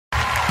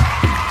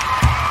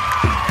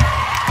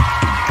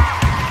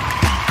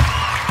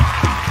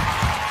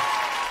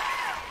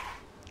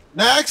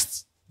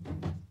Next.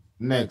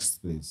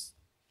 Next, please.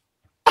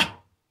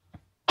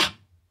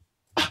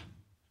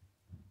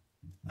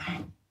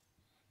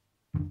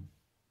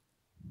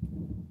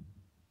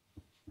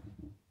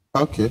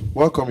 Okay.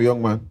 Welcome,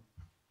 young man.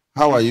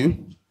 How are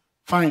you?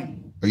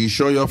 Fine. Are you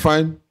sure you're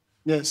fine?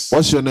 Yes.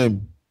 What's your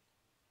name?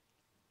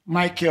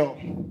 Micheal.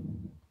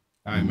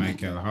 Hi,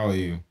 Micheal. How are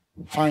you?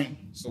 Fine.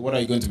 So what are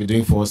you going to be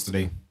doing for us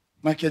today?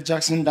 Michael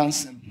Jackson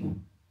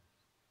dancing.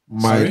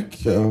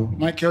 Micheal.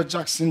 Michael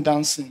Jackson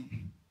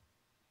dancing.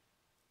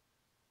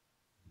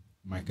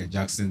 Michael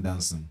Jackson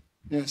dancing.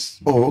 Yes.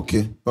 Oh,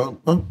 okay.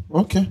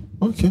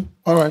 Okay.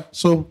 All right.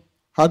 So,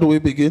 how do we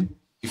begin?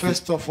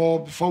 First of all,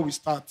 before we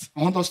start,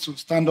 I want us to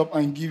stand up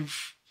and give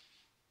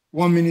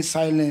 1 minute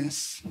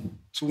silence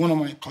to one of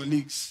my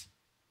colleagues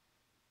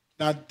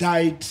that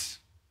died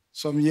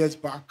some years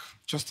back,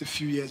 just a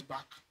few years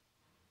back.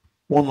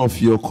 One of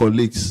your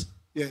colleagues.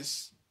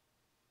 Yes.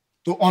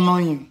 To honor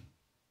him.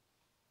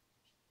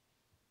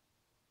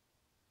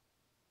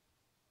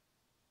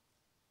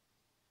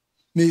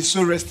 May his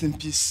soul rest in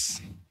peace.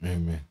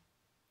 Amen.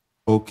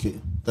 Okay.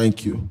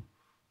 Thank you.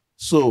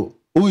 So,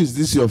 who is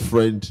this your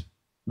friend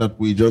that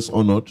we just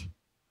honored?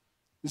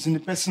 It's in the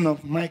person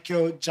of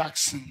Michael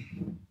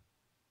Jackson.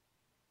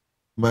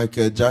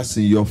 Michael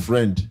Jackson, your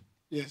friend.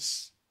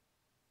 Yes.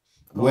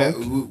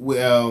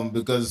 Well,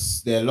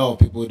 because there are a lot of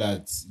people there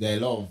are a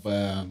lot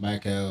of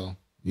Michael,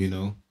 you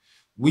know.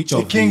 Which the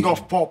of king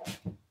of pop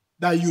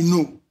that you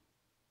know.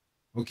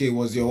 Okay,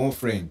 was your own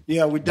friend.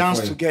 Yeah, we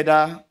danced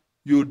together.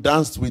 You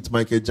danced with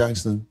Michael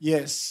Jackson?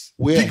 Yes.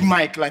 Where? Big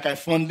Mike, like I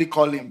fondly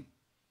call him.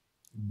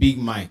 Big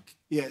Mike.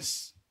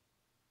 Yes.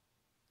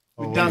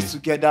 We Oh, danced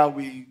together.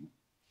 We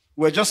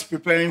were just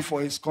preparing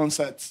for his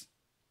concert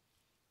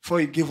before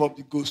he gave up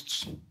the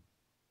ghost.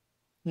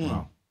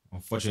 Wow.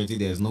 Unfortunately,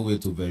 there's no way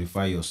to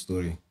verify your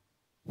story.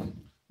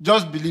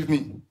 Just believe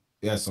me.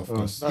 Yes, of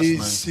course. That's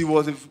nice. He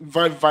was a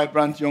very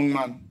vibrant young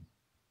man.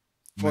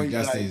 Before he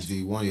Just died. is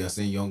the one you are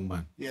saying, young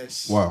man.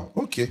 Yes. Wow.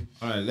 Okay.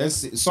 All right, let's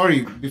see.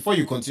 Sorry, before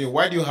you continue,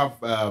 why do you have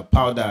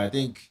powder? I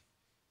think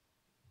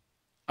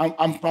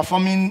I'm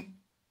performing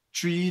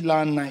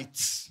Thriller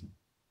Nights.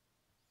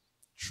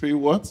 Three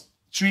what?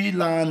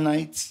 Thriller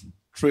Nights.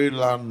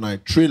 Thriller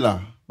night.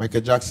 Thriller.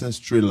 Michael Jackson's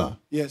Thriller.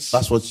 Yes.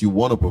 That's what you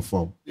want to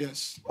perform.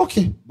 Yes.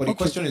 Okay. But the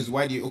question is,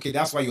 why do you? Okay,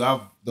 that's why you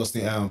have those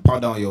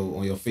powder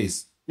on your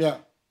face. Yeah.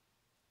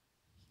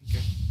 Okay.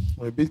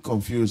 I'm a bit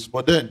confused.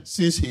 But then,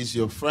 since he's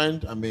your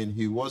friend, I mean,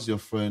 he was your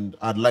friend,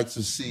 I'd like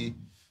to see,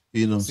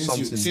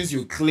 something. Since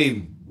you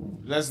claim,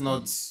 let's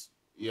not.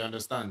 You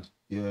understand?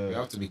 Yeah. You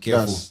have to be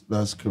careful.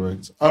 That's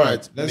correct. All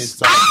right.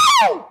 Let's.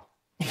 Mr.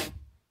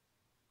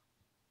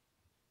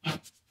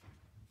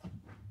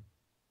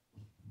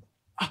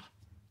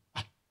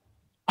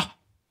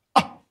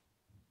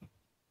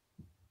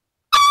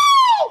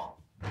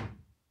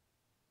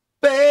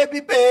 Baby,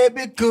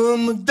 baby,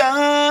 come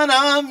down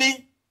on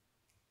me.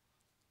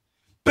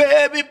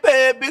 Baby,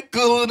 baby,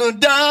 cool it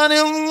down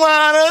and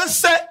wanna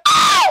say,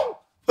 oh!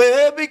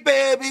 Baby,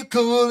 baby,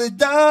 cool it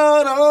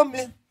down on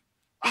me.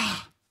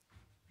 Ah.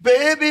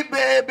 Baby,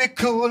 baby,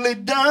 cool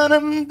it down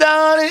and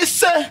down and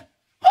say,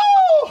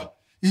 oh!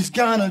 It's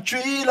gonna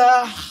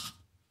thriller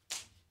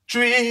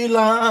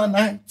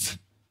night.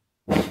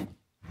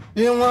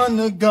 You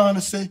wanna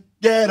gonna say,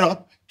 get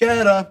up,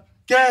 get up,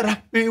 get up.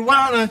 We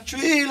wanna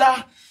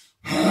thriller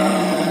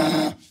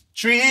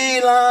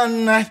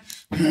night.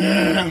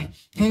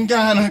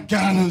 Gonna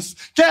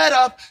get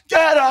up,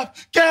 get up,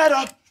 get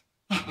up.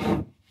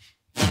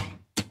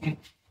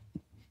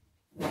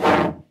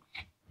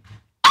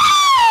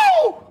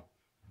 Oh!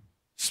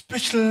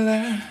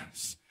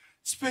 Speechless.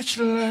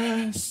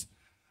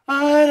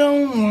 I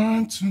don't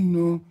want to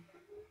know.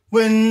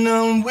 When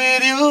I'm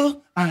with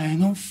you, I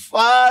know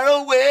far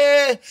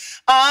away.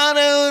 I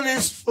know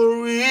this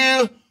for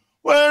real.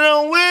 When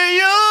I'm with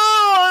you,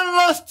 I'm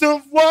lost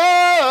of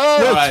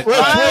words. All right.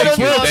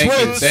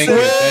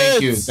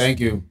 Thank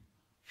you.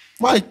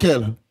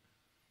 Michael,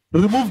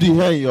 remove the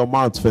hair in your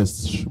mouth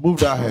first. Remove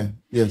that hair.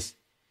 Yes.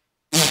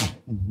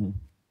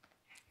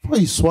 Why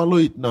you swallow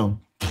it now?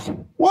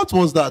 What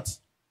was that?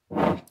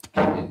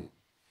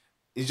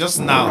 It's just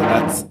now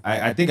that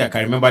I think I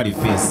can remember the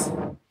face.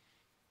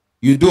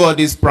 You do all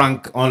this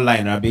prank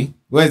online, Rabbi.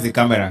 Where's the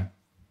camera?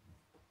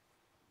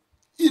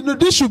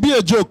 This should be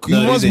a joke.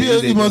 No, You must be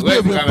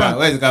a prank.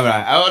 Where's the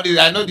camera?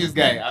 I know this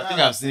guy. I think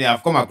I've seen it.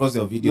 I've come across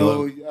your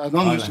video. No, I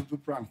don't used to do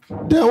prank.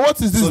 Then what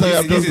is this So that you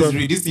have this just is done?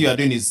 real. This thing you are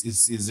doing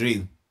is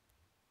real.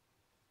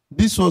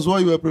 This was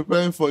what you were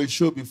preparing for a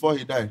show before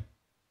he died.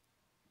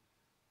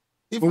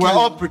 If We were care-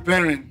 all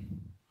preparing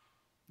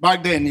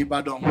back then in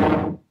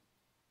Ibadan.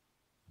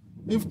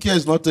 If care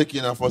is not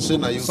taken, I'm for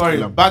saying that you Sorry,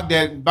 kill him. back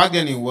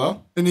then in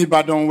well. In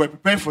Ibadan, we were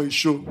preparing for a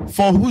show.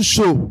 For whose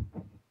show?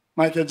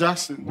 Michael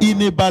Jackson.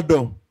 In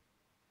Ibadan.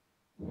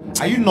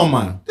 Are you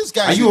normal? This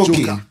guy Are is you a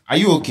okay? joker. Are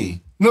you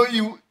okay? No,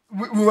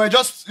 we were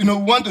just,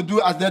 want to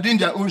do as they're doing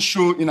their own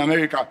show in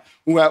America.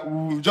 We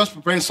were just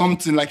preparing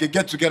something like a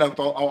get together with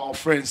our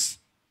friends.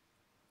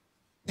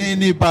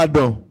 In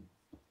Ibadan.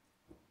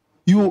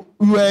 You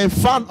were a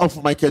fan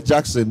of Michael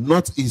Jackson,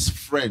 not his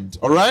friend.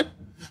 All right.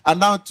 And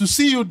now to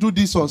see you do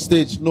this on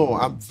stage, no,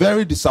 I'm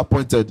very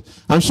disappointed.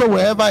 I'm sure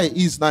wherever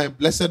he is now in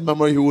blessed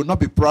memory, he will not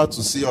be proud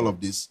to see all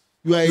of this.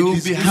 You'll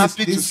be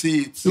happy to see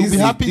it. You'll be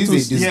happy to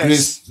see it.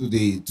 Yes. To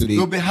the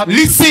You'll be happy.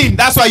 Listen,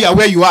 that's why you are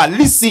where you are.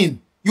 Listen,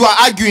 you are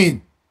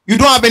arguing. You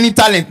don't have any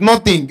talent,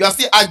 nothing. You are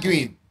still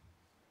arguing.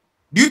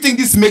 Do you think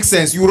this makes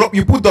sense?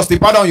 You put dusty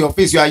powder on your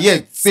face. You are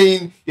here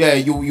saying, yeah,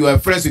 you are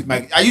friends with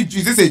Mike.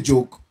 Is this a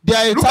joke? There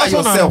are Look at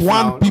yourself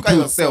now. 1,001 Look at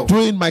people yourself.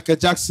 doing Michael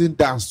Jackson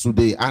dance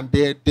today, and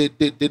they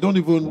don't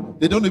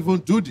even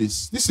do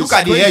this. This Look is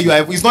at the crazy. hair you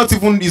have. It's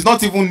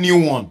not even new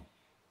one.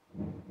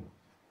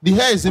 The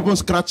hair is even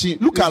scratching.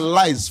 Look at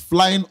lice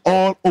flying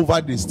all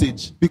over the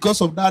stage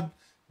because of that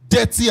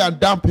dirty and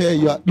damp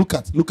hair. Look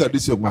at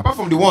this young man. Apart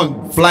from the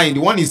one flying,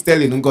 the one is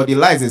telling Uncle. The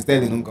lies is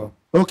telling Uncle.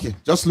 Okay,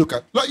 just look,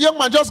 young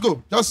man. Just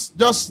go.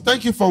 Just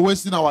thank you for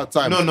wasting our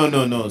time.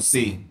 No.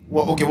 See.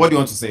 Okay, what do you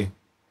want to say?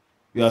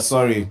 You are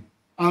sorry.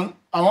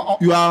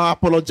 You are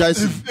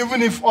apologizing.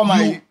 Even if all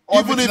my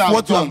even if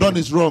what you have done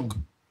is wrong.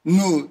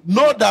 No.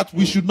 Know that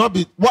we should not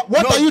be.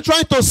 What are you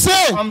trying to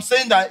say? I'm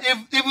saying that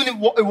even if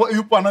what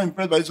you are not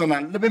impressed by this one,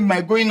 and maybe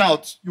my going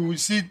out, you will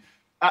see.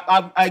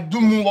 I do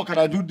moonwalk and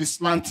I do the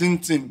slanting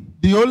thing.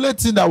 The only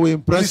thing that will The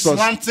impress us.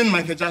 slanting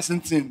Michael Jackson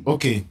thing.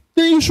 Okay.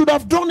 Then you should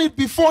have done it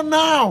before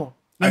now.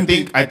 I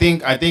think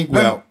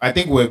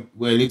we're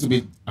a little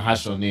bit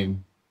harsh on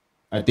him.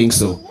 I think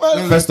so.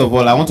 Well, First of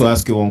all, I want to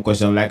ask you one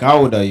question. Like, how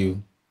old are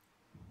you?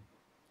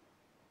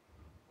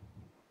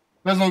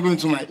 Let's not go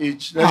into my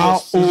age.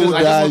 How old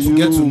I just are want to you?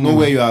 get to know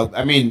where you are.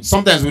 I mean,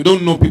 sometimes we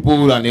don't know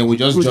people and then we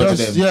just judge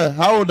them. Yeah,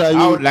 how old are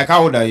you?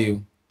 How old are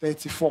you?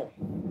 34.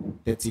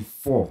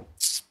 34.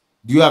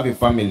 Do you have a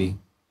family?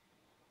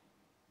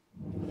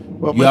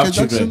 Well, You Michael have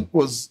Jackson children.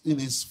 was in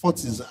his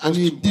 40s and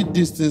he did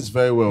these things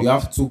very well. You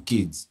have 2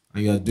 kids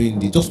and you are doing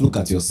this. Just look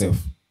at yourself.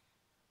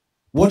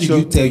 What did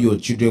you tell your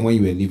children when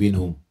you were leaving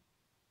home?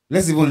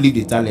 Let's even leave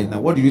the talent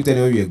now. What did you tell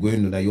them when you were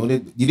going to that you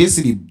wanted? Did they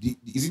see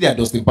is it that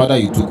dusting powder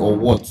you took or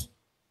what?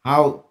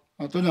 How?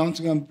 I told you I want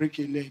to go and break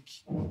a leg.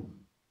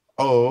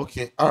 Oh,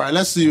 okay. All right,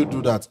 let's see you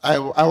do that.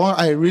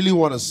 I really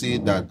want to see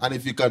that. And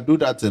if you can do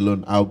that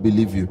alone, I'll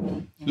believe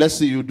you. Let's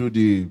see you do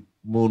the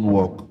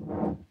moonwalk.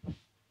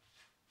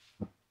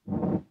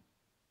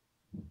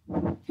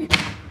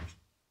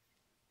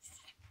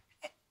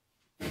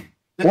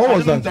 What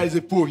was that? There is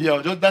a pole here.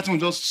 That one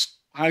just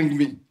hang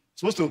me.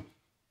 It's supposed to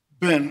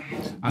burn.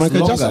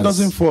 Michael Jackson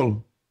doesn't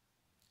fall.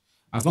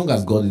 As long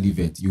as God leave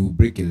it, you will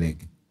break a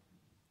leg.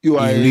 You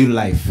are In real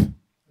life,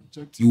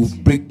 you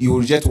will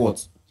reject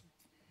what?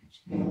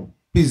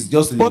 Please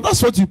just leave. But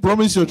that's what you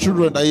promise your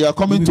children, that you are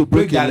coming to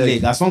break that a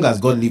leg. as long as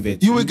God leave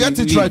it. You will get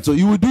it right, so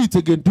you will do it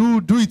again.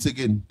 Do it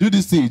again. Do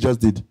this thing you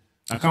just did.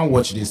 I can't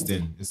watch this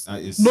thing.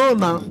 No,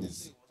 now.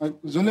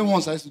 It's only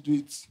once I used to do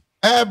it.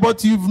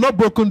 But you've not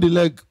broken the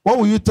leg. What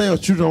will you tell your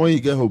children when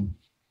you get home?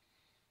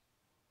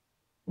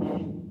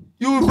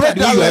 You will Look break at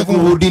the way that you are leg. even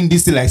holding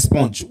this thing like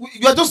sponge.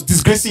 You are just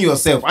disgracing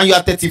yourself, and you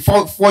are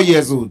 34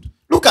 years old.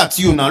 Look at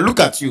you now. Look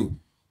at you.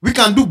 We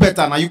can do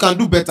better now. You can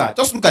do better.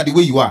 Just look at the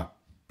way you are.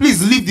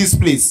 Please leave this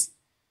place.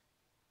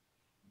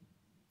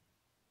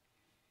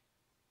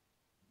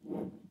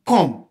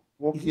 Come.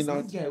 Walking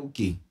out. Yeah,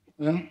 okay.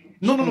 Yeah?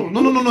 No.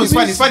 It's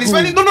fine. It's fine. It's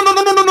fine.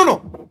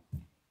 No.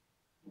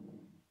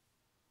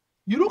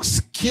 You look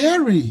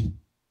scary.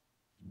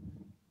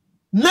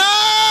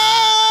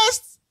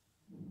 Next.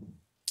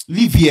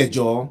 Leave here,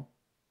 Joe.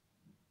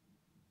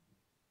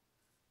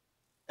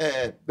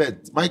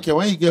 But Michael,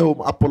 when you get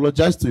home,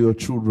 apologize to your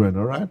children,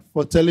 all right,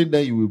 for telling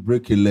them you will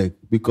break a leg,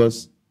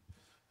 because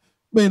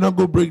may you not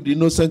go break the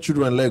innocent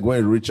children leg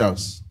when you reach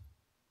house.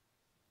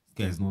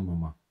 Okay, it's not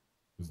normal.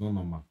 It's not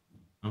normal.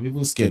 I'm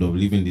even scared of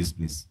leaving this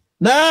place.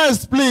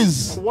 Next,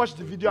 please. Watch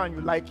the video and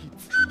you like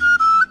it,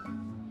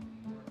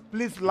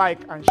 please like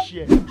and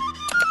share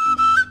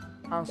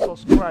and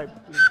subscribe,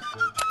 please.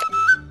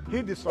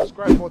 Hit the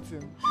subscribe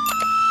button.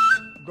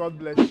 God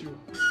bless you.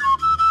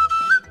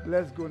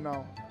 Let's go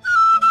now.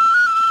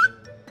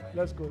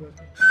 Let's go.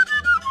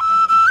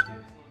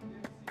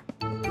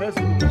 Let's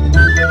go.